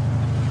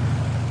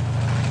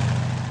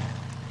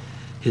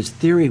 His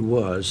theory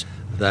was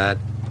that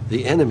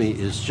the enemy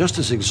is just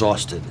as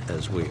exhausted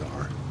as we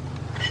are,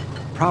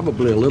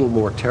 probably a little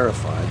more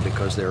terrified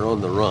because they're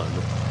on the run.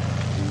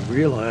 You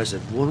realize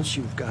that once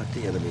you've got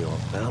the enemy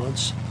off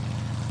balance,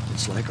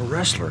 it's like a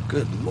wrestler.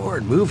 Good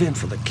Lord, move in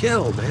for the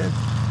kill, man.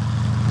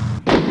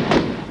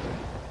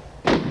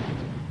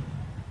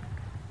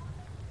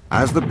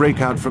 As the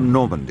breakout from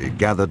Normandy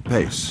gathered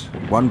pace,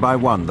 one by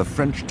one the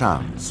French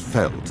towns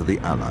fell to the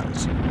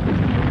Allies.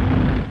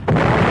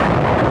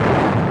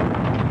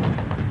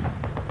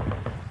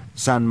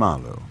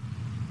 Saint-Malo,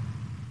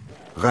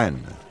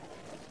 Rennes,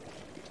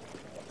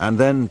 and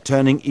then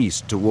turning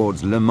east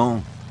towards Le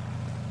Mans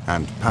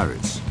and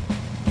Paris.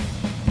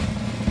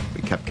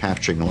 We kept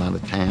capturing a lot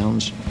of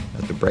towns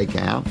at the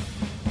breakout,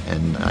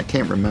 and I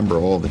can't remember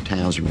all the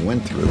towns we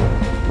went through.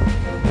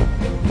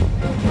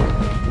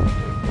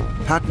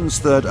 Patton's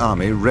Third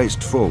Army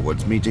raced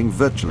forwards, meeting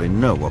virtually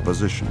no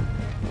opposition.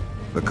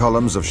 the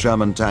columns of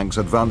Sherman tanks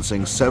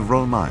advancing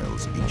several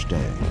miles each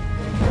day.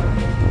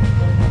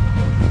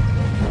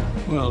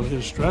 Well,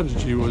 his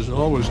strategy was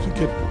always to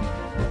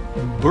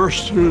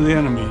burst through the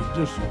enemy,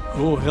 just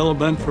go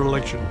hell-bent for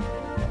election.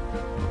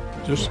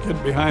 Just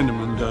get behind him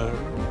and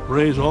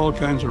raise all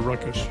kinds of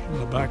ruckus in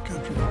the back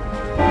country.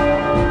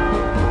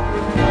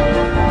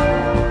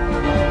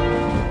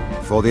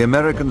 For the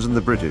Americans and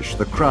the British,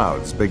 the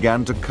crowds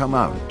began to come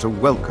out to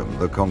welcome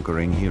the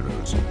conquering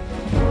heroes.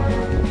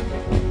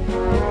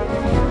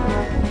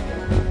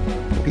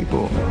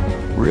 People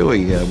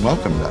really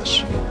welcomed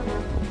us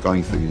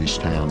going through these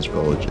towns,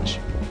 villages.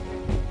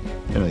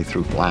 You know, they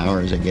threw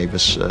flowers, they gave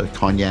us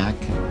cognac,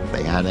 if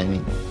they had any.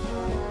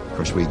 Of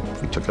course, we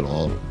took it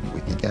all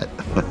we could get.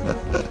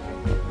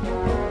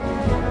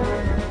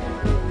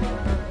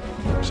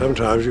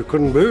 Sometimes you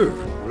couldn't move.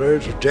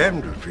 Roads were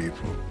jammed with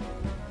people.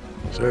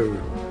 So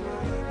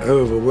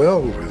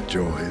overwhelmed with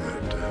joy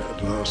that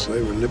at last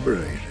they were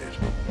liberated.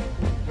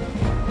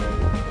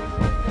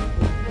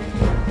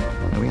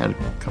 We had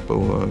a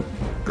couple of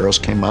girls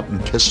came up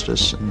and kissed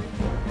us and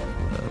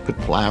put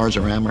flowers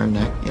around our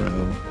neck, you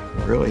know,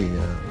 really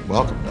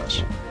welcomed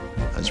us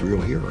as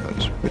real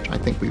heroes, which I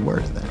think we were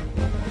to them.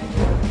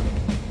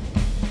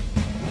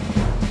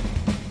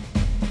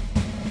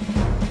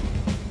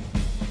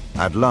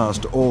 At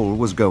last, all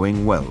was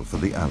going well for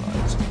the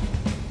Allies.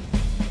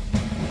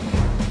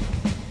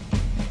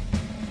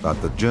 But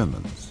the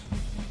Germans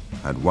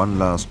had one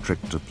last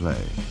trick to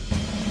play.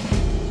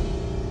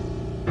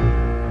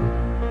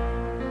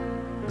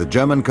 The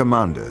German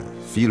commander,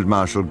 Field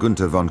Marshal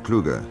Gunther von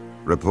Kluge,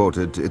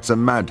 reported, "It's a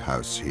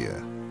madhouse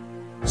here.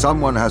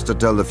 Someone has to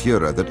tell the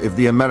Führer that if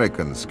the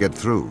Americans get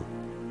through,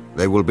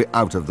 they will be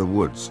out of the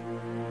woods."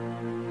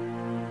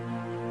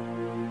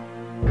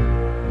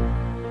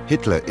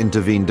 Hitler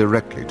intervened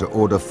directly to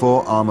order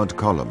 4 armored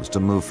columns to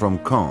move from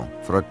Caen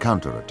for a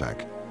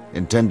counterattack,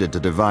 intended to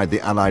divide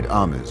the Allied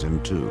armies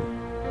in two.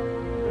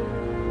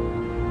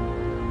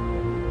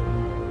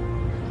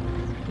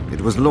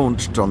 It was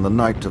launched on the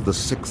night of the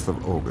 6th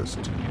of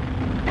August.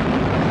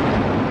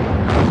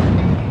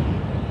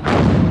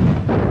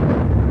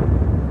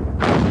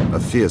 A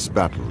fierce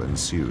battle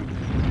ensued.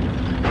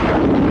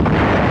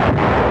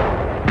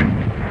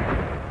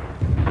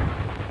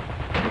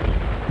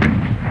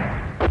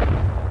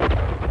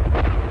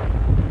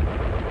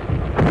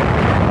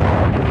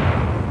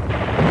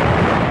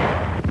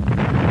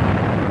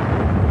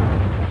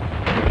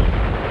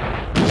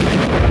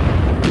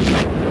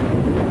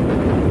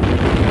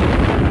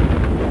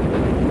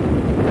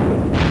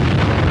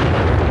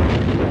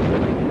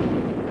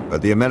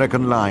 But the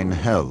American line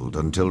held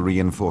until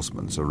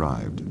reinforcements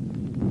arrived.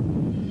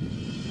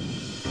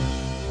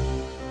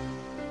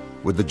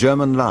 With the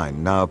German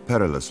line now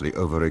perilously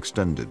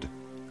overextended,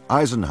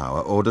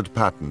 Eisenhower ordered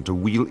Patton to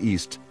wheel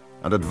east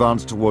and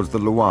advance towards the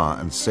Loire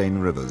and Seine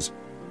rivers,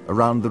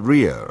 around the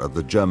rear of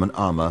the German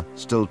armor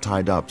still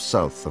tied up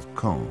south of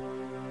Caen.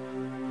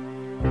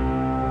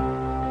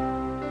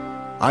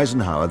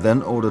 Eisenhower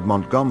then ordered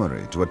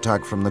Montgomery to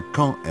attack from the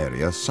Caen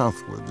area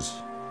southwards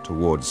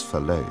towards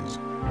Falaise.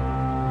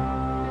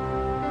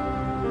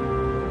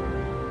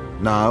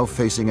 Now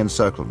facing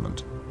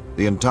encirclement,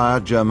 the entire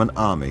German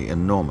army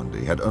in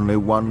Normandy had only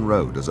one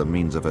road as a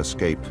means of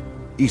escape,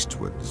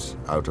 eastwards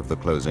out of the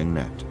closing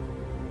net.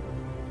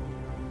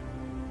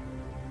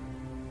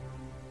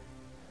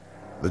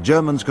 The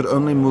Germans could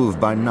only move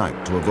by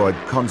night to avoid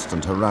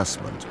constant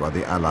harassment by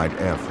the Allied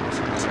air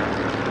forces.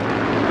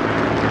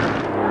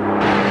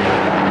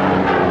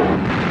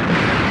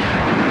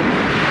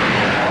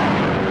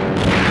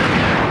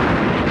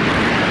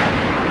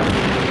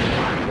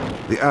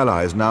 The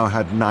Allies now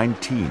had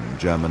 19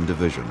 German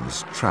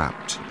divisions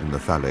trapped in the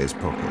Falaise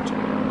pocket.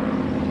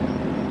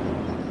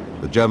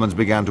 The Germans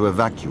began to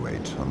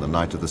evacuate on the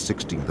night of the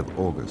 16th of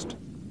August.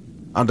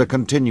 Under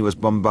continuous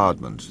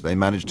bombardment, they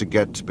managed to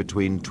get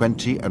between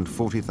 20 and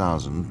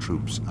 40,000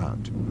 troops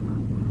out.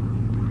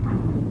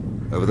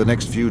 Over the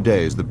next few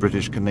days, the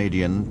British,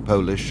 Canadian,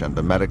 Polish, and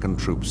American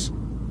troops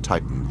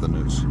tightened the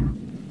noose.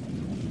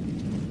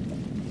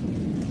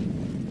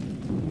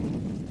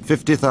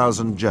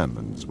 50,000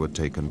 Germans were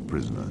taken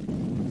prisoner.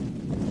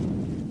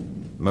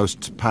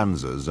 Most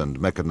panzers and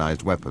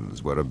mechanized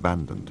weapons were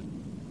abandoned.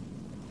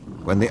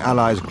 When the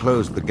Allies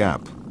closed the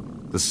gap,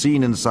 the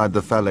scene inside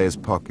the Falaise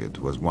pocket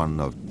was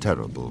one of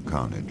terrible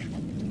carnage.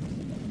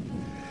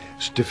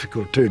 It's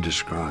difficult to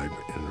describe,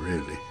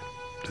 really.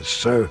 It's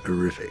so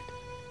horrific.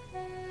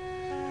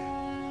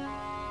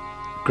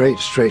 Great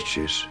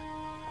stretches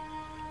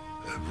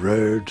of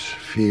roads,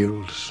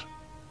 fields,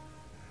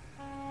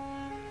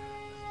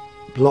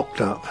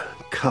 blocked up,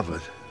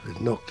 covered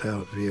with knocked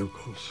out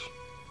vehicles,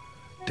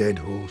 dead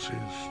horses,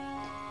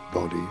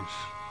 bodies,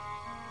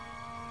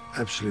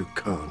 absolute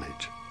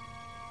carnage,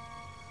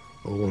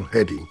 all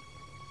heading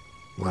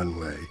one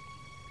way,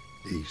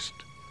 east,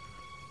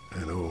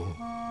 and all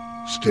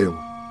still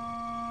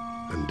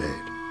and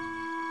dead.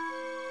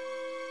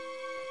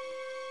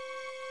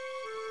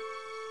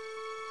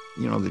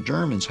 You know, the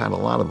Germans had a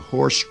lot of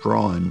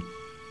horse-drawn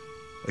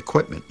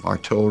equipment,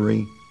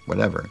 artillery,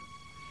 whatever.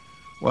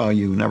 Well,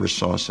 you never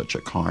saw such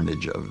a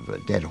carnage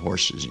of dead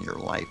horses in your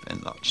life,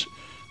 and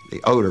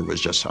the odor was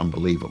just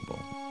unbelievable.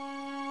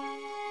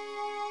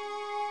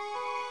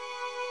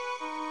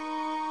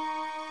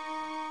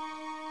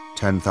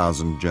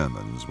 "10,000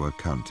 Germans were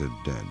counted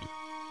dead.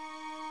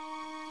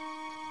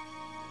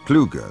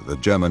 Kluge, the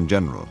German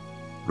general,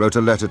 wrote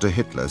a letter to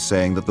Hitler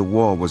saying that the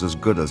war was as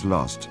good as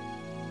lost,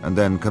 and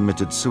then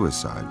committed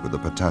suicide with a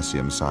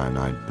potassium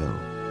cyanide pill.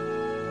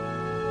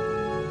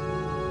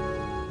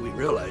 We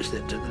realized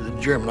that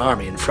the German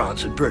army in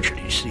France had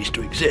virtually ceased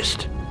to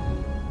exist.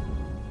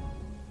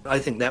 I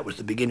think that was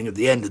the beginning of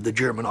the end of the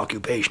German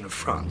occupation of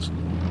France.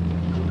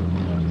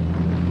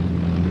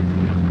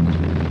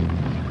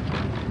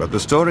 But the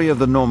story of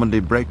the Normandy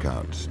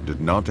breakout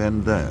did not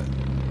end there.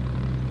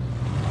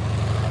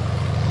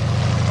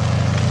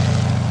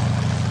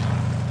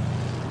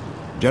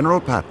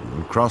 General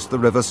Patton crossed the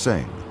River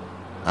Seine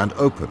and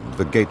opened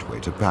the gateway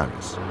to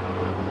Paris.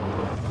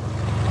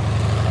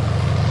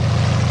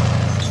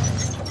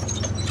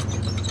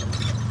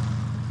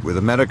 With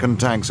American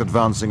tanks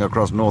advancing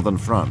across northern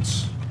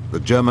France, the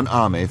German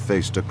army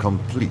faced a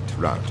complete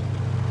rout.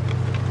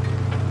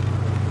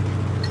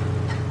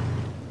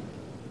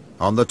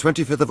 On the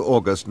 25th of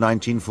August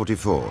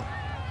 1944,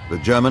 the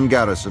German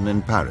garrison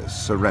in Paris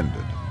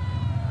surrendered.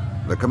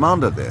 The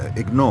commander there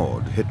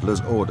ignored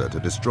Hitler's order to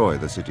destroy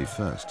the city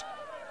first.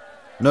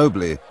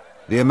 Nobly,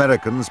 the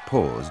Americans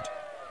paused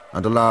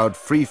and allowed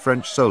free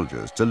French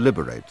soldiers to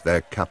liberate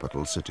their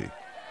capital city.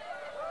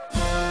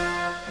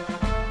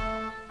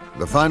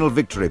 The final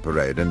victory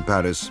parade in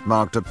Paris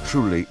marked a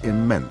truly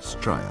immense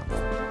triumph.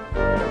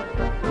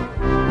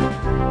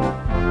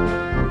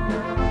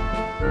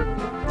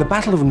 The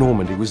Battle of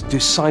Normandy was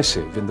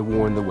decisive in the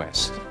war in the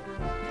West,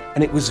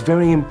 and it was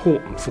very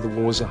important for the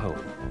war as a whole.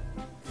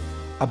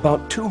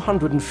 About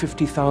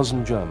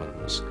 250,000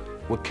 Germans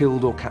were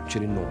killed or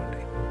captured in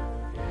Normandy.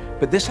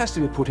 But this has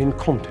to be put in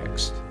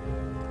context.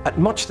 At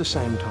much the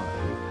same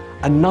time,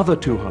 another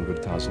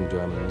 200,000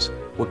 Germans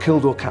were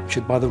killed or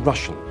captured by the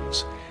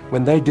Russians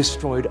when they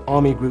destroyed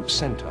Army Group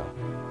Center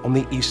on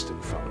the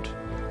Eastern Front.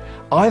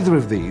 Either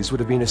of these would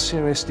have been a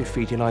serious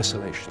defeat in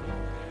isolation.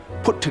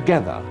 Put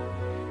together,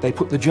 they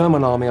put the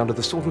German army under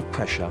the sort of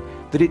pressure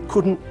that it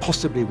couldn't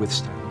possibly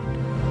withstand.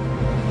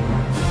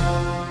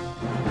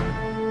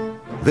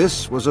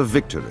 This was a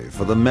victory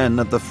for the men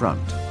at the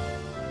front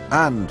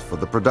and for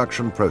the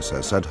production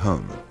process at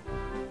home.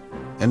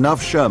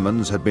 Enough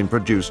Shermans had been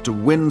produced to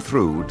win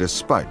through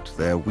despite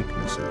their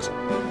weaknesses.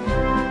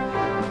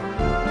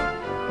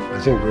 I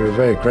think we were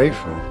very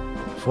grateful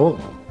for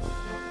them.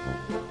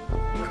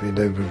 I mean,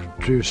 they were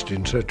produced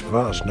in such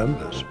vast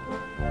numbers.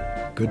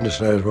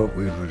 Goodness knows what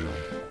we would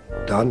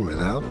have done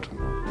without them.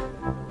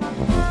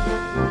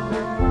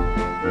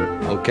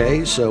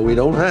 Okay, so we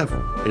don't have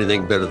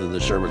anything better than the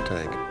Sherman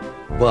tank,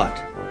 but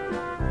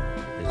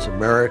it's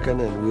American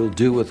and we'll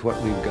do with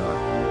what we've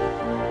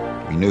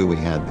got. We knew we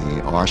had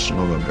the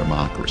arsenal of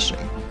democracy.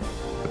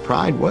 The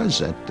pride was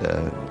that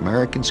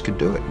Americans could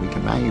do it. We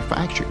could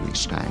manufacture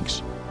these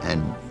tanks.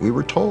 And we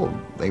were told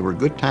they were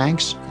good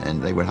tanks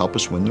and they would help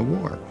us win the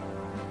war.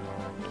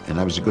 And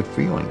that was a good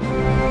feeling.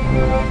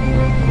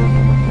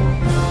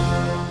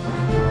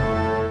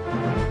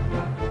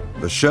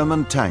 The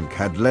Sherman tank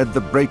had led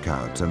the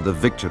breakout and the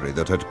victory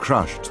that had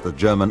crushed the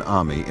German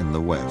army in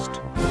the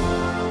West.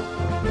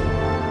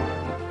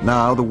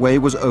 Now the way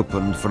was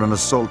opened for an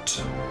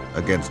assault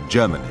against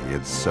Germany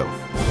itself.